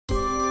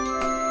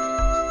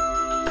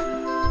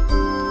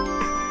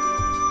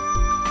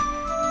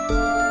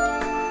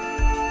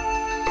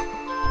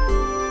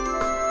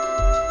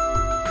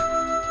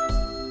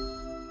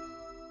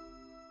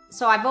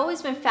So I've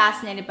always been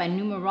fascinated by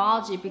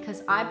numerology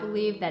because I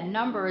believe that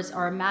numbers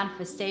are a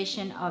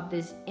manifestation of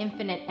these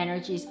infinite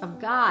energies of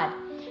God.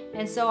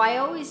 And so I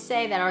always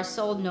say that our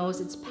soul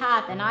knows its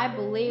path, and I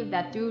believe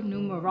that through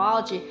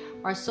numerology,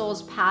 our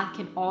soul's path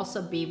can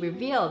also be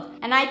revealed.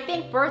 And I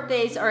think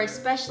birthdays are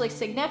especially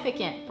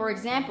significant. For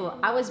example,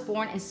 I was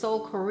born in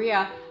Seoul,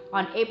 Korea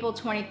on April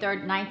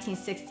 23rd,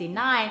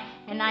 1969,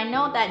 and I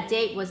know that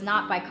date was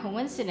not by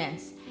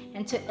coincidence.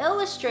 And to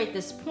illustrate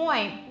this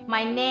point,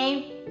 my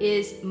name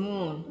is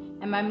Moon,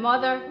 and my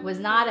mother was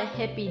not a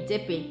hippy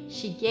dippy.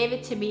 She gave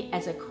it to me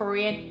as a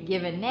Korean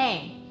given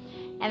name.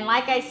 And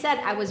like I said,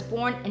 I was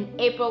born in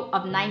April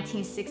of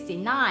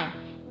 1969,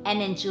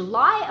 and in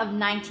July of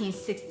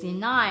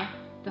 1969,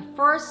 the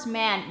first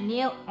man,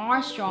 Neil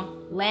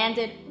Armstrong,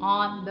 landed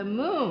on the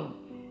moon.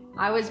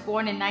 I was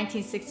born in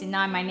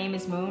 1969, my name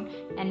is Moon,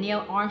 and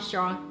Neil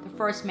Armstrong, the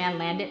first man,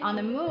 landed on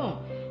the moon.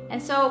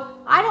 And so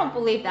I don't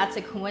believe that's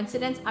a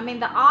coincidence. I mean,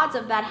 the odds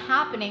of that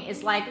happening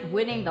is like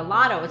winning the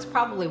lotto. It's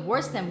probably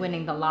worse than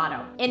winning the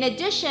lotto. In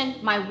addition,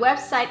 my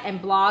website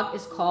and blog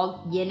is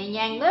called Yin and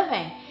Yang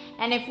Living.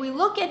 And if we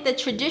look at the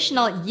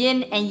traditional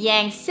yin and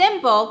yang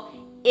symbol,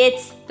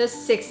 it's the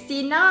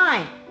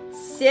 69.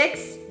 6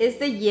 is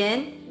the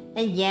yin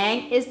and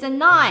yang is the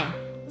 9.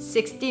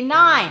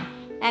 69.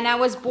 And I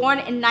was born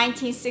in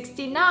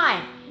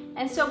 1969.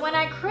 And so when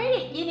I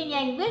created Yin and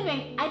Yang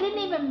Living, I didn't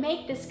even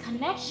make this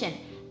connection.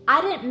 I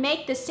didn't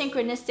make the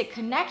synchronistic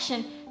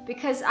connection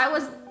because I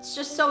was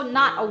just so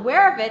not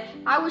aware of it.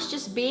 I was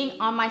just being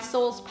on my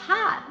soul's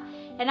path.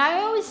 And I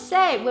always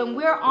say when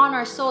we're on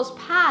our soul's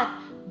path,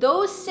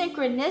 those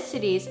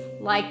synchronicities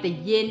like the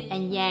yin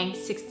and yang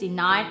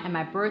 69 and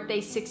my birthday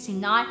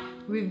 69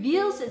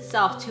 reveals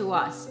itself to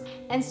us.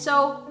 And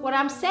so what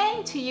I'm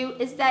saying to you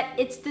is that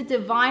it's the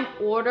divine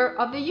order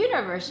of the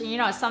universe. You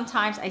know,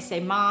 sometimes I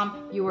say,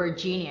 Mom, you were a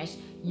genius.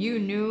 You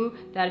knew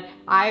that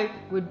I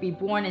would be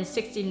born in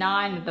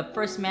 69, that the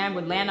first man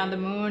would land on the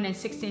moon in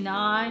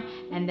 69,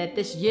 and that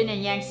this yin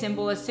and yang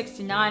symbol is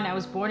 69. I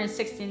was born in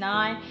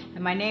 69,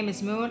 and my name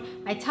is Moon.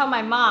 I tell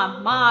my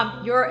mom,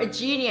 Mom, you're a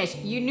genius.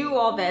 You knew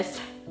all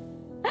this.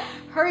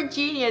 Her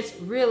genius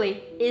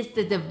really is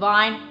the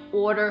divine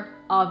order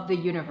of the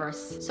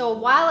universe. So a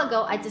while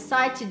ago, I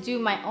decided to do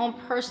my own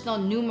personal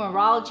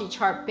numerology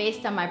chart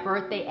based on my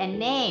birthday and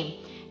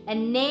name.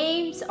 And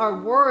names are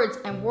words,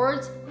 and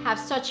words have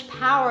such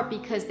power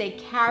because they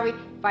carry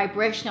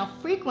vibrational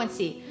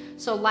frequency.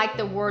 So like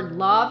the word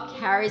love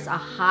carries a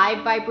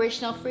high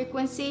vibrational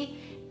frequency,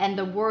 and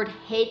the word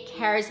hate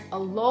carries a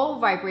low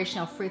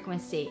vibrational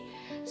frequency.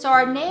 So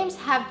our names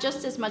have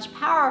just as much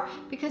power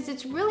because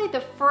it's really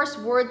the first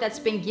word that's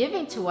been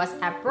given to us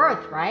at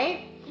birth,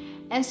 right?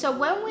 And so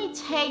when we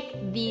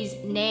take these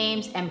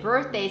names and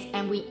birthdays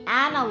and we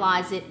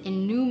analyze it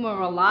in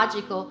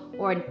numerological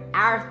or in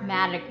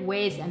arithmetic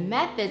ways and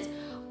methods,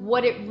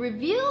 what it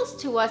reveals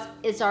to us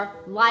is our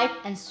life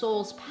and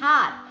soul's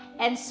path.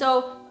 And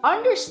so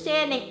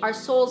understanding our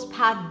soul's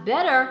path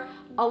better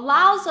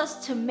allows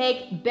us to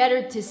make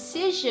better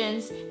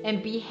decisions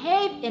and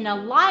behave in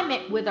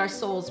alignment with our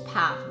soul's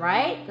path,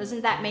 right?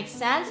 Doesn't that make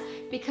sense?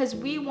 Because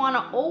we want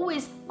to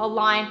always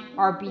align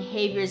our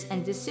behaviors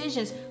and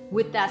decisions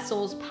with that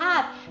soul's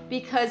path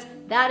because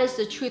that is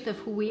the truth of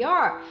who we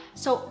are.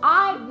 So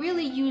I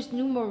really use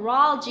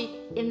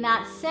numerology in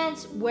that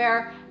sense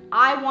where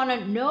I want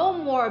to know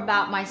more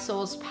about my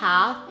soul's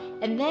path,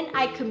 and then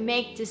I can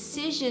make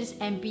decisions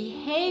and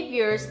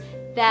behaviors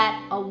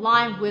that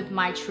align with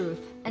my truth.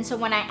 And so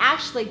when I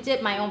actually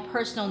did my own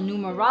personal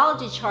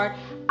numerology chart,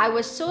 I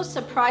was so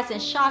surprised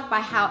and shocked by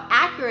how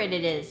accurate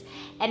it is.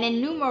 And in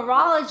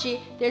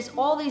numerology, there's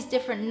all these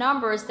different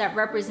numbers that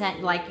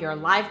represent like your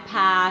life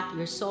path,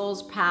 your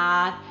soul's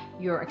path,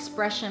 your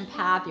expression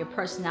path, your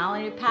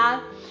personality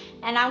path.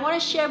 And I want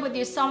to share with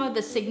you some of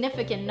the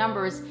significant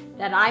numbers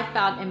that I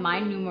found in my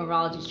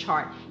numerology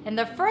chart. And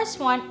the first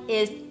one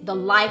is the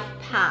life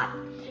path.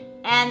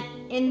 And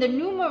in the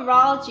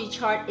numerology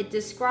chart, it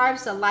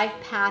describes the life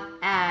path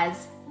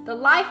as, the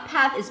life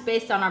path is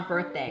based on our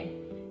birthday,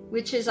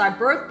 which is our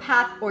birth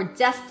path or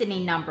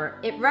destiny number.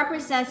 It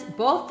represents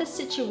both the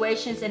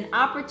situations and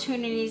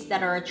opportunities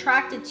that are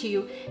attracted to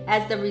you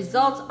as the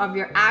result of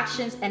your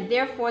actions and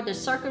therefore the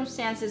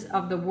circumstances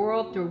of the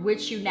world through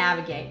which you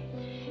navigate.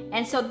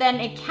 And so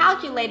then it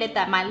calculated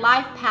that my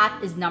life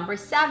path is number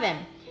 7.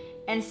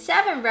 And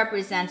 7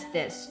 represents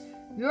this.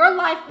 Your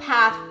life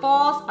path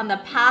falls on the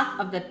path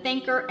of the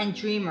thinker and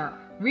dreamer.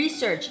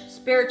 Research,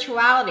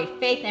 spirituality,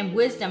 faith, and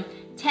wisdom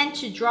tend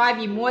to drive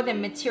you more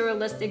than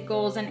materialistic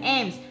goals and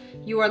aims.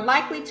 You are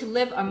likely to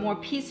live a more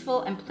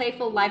peaceful and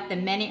playful life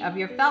than many of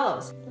your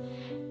fellows.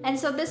 And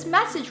so this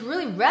message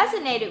really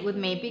resonated with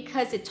me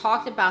because it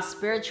talked about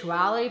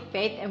spirituality,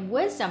 faith, and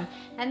wisdom.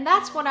 And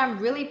that's what I'm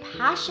really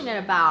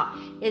passionate about,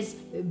 is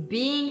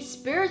being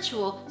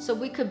spiritual so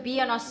we could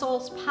be on our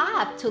soul's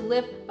path to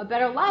live a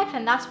better life.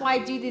 And that's why I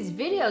do these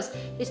videos,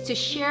 is to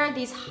share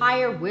these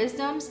higher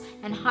wisdoms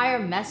and higher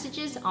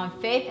messages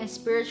on faith and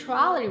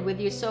spirituality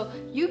with you so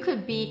you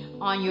could be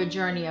on your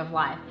journey of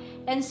life.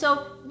 And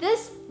so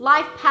this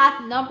life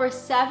path number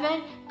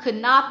 7 could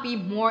not be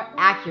more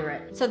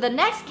accurate. So the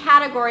next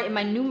category in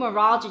my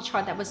numerology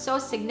chart that was so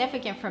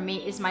significant for me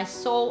is my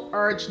soul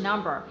urge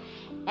number.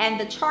 And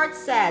the chart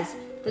says,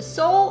 the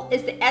soul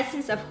is the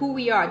essence of who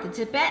we are. The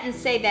Tibetans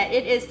say that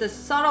it is the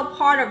subtle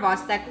part of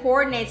us that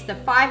coordinates the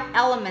 5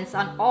 elements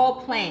on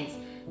all planes.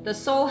 The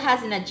soul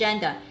has an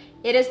agenda.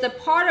 It is the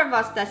part of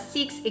us that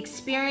seeks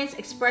experience,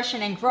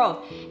 expression, and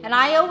growth. And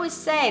I always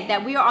say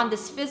that we are on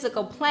this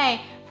physical plane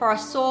for our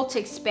soul to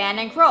expand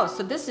and grow.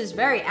 So this is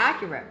very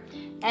accurate.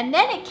 And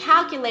then it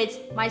calculates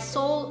my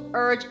soul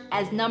urge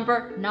as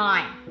number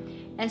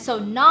 9. And so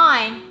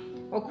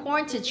 9,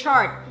 according to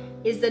chart,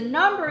 is the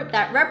number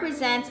that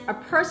represents a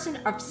person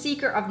of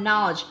seeker of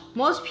knowledge.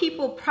 Most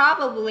people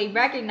probably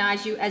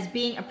recognize you as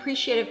being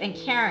appreciative and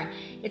caring.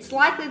 It's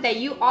likely that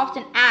you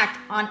often act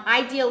on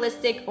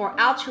idealistic or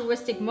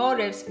altruistic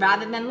motives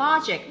rather than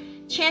logic.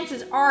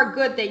 Chances are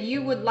good that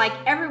you would like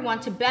everyone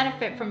to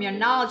benefit from your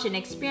knowledge and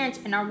experience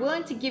and are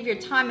willing to give your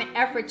time and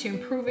effort to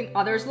improving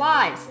others'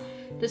 lives.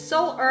 The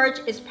soul urge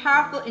is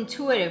powerful,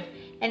 intuitive,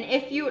 and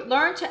if you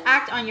learn to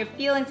act on your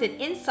feelings and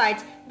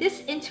insights,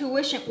 this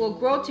intuition will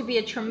grow to be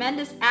a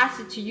tremendous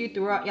asset to you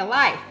throughout your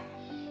life.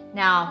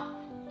 Now,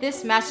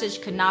 this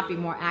message could not be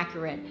more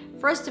accurate.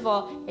 First of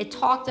all, it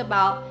talked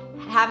about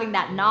having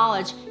that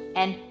knowledge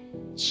and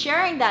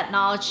sharing that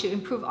knowledge to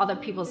improve other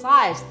people's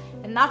lives.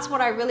 And that's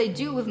what I really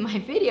do with my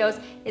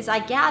videos, is I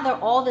gather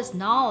all this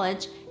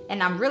knowledge,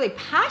 and I'm really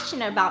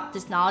passionate about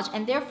this knowledge,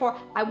 and therefore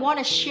I want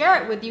to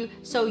share it with you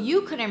so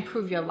you could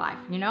improve your life,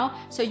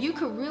 so you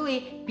could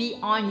really be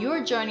on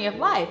your journey of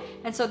life.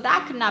 And so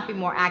that could not be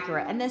more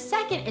accurate. And then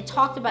second, it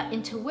talked about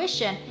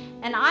intuition.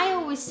 And I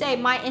always say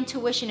my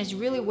intuition is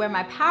really where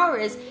my power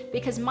is,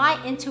 because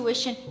my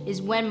intuition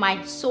is when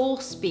my soul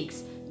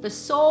speaks. The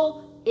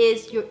soul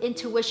is your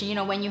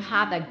intuition. When you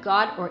have that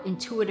gut or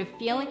intuitive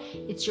feeling,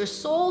 it's your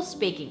soul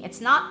speaking. It's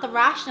not the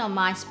rational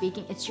mind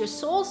speaking, it's your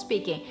soul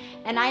speaking.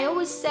 And I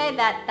always say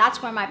that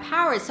that's where my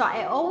power is. So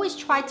I always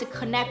try to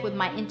connect with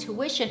my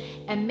intuition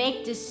and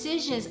make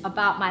decisions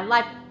about my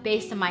life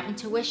based on my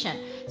intuition.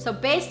 So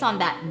based on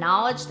that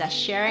knowledge, that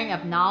sharing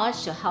of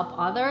knowledge to help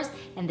others,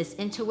 and this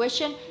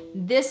intuition,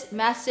 this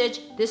message,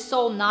 this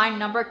soul 9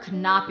 number could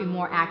not be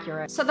more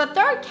accurate. So the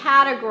third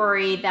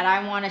category that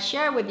I want to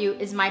share with you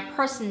is my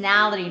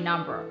personality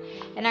number.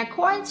 And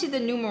according to the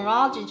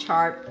numerology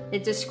chart,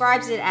 it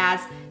describes it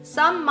as,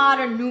 some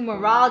modern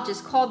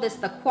numerologists call this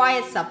the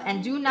quiet self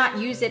and do not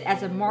use it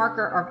as a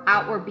marker of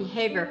outward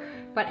behavior,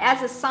 but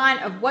as a sign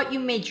of what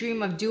you may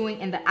dream of doing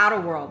in the outer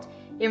world.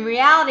 In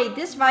reality,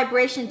 this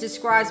vibration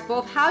describes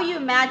both how you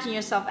imagine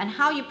yourself and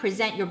how you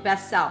present your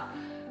best self.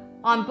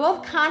 On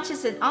both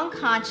conscious and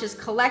unconscious,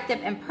 collective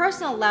and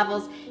personal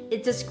levels,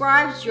 it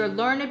describes your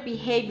learned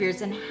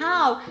behaviors and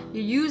how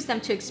you use them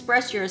to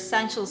express your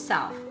essential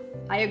self.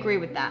 I agree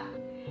with that.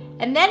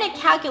 And then it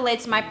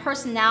calculates my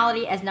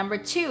personality as number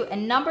 2,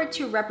 and number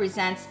 2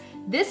 represents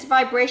this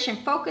vibration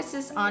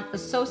focuses on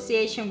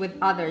association with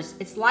others.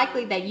 It's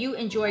likely that you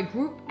enjoy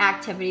group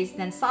activities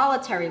than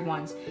solitary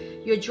ones.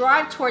 Your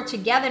drive toward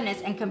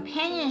togetherness and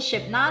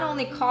companionship not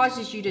only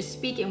causes you to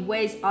speak in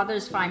ways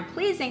others find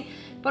pleasing,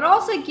 but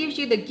also gives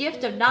you the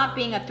gift of not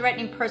being a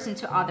threatening person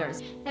to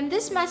others. And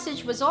this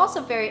message was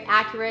also very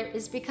accurate,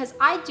 is because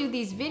I do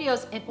these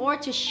videos in order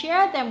to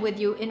share them with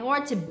you, in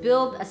order to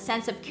build a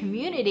sense of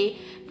community,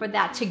 for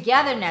that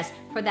togetherness,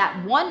 for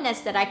that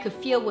oneness that I could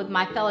feel with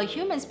my fellow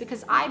humans,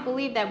 because I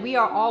believe that we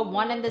are all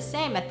one and the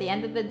same at the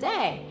end of the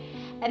day.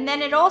 And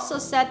then it also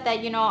said that,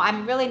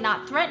 I'm really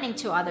not threatening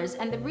to others.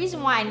 And the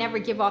reason why I never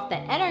give off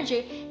that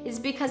energy is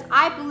because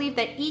I believe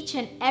that each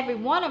and every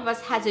one of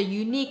us has a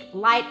unique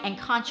light and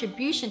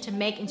contribution to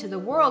make into the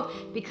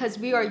world, because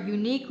we are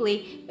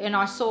uniquely in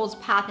our soul's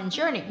path and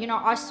journey.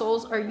 Our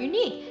souls are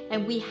unique,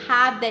 and we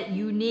have that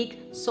unique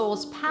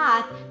soul's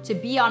path to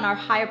be on our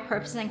higher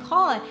purpose and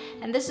calling.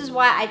 And this is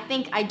why I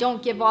think I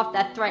don't give off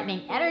that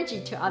threatening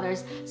energy to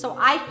others. So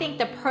I think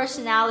the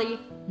personality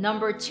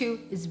number 2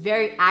 is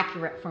very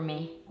accurate for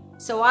me.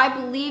 So I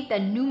believe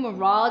that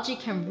numerology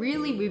can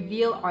really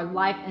reveal our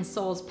life and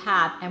soul's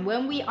path. And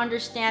when we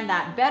understand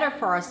that better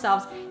for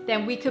ourselves,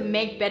 then we could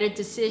make better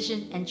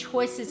decisions and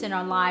choices in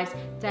our lives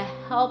to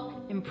help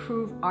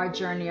improve our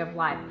journey of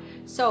life.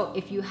 So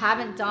if you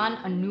haven't done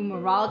a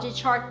numerology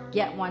chart,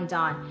 get one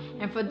done.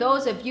 And for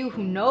those of you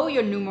who know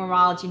your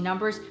numerology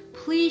numbers,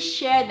 please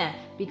share them,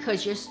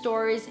 because your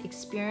stories,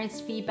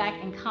 experience, feedback,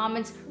 and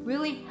comments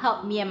really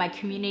help me and my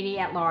community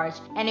at large.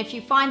 And if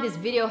you find this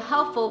video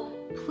helpful,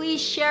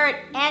 please share it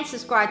and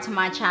subscribe to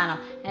my channel.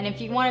 And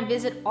if you want to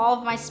visit all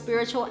of my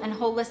spiritual and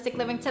holistic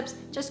living tips,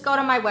 just go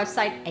to my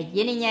website at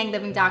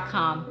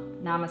yinandyangliving.com.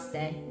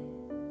 Namaste.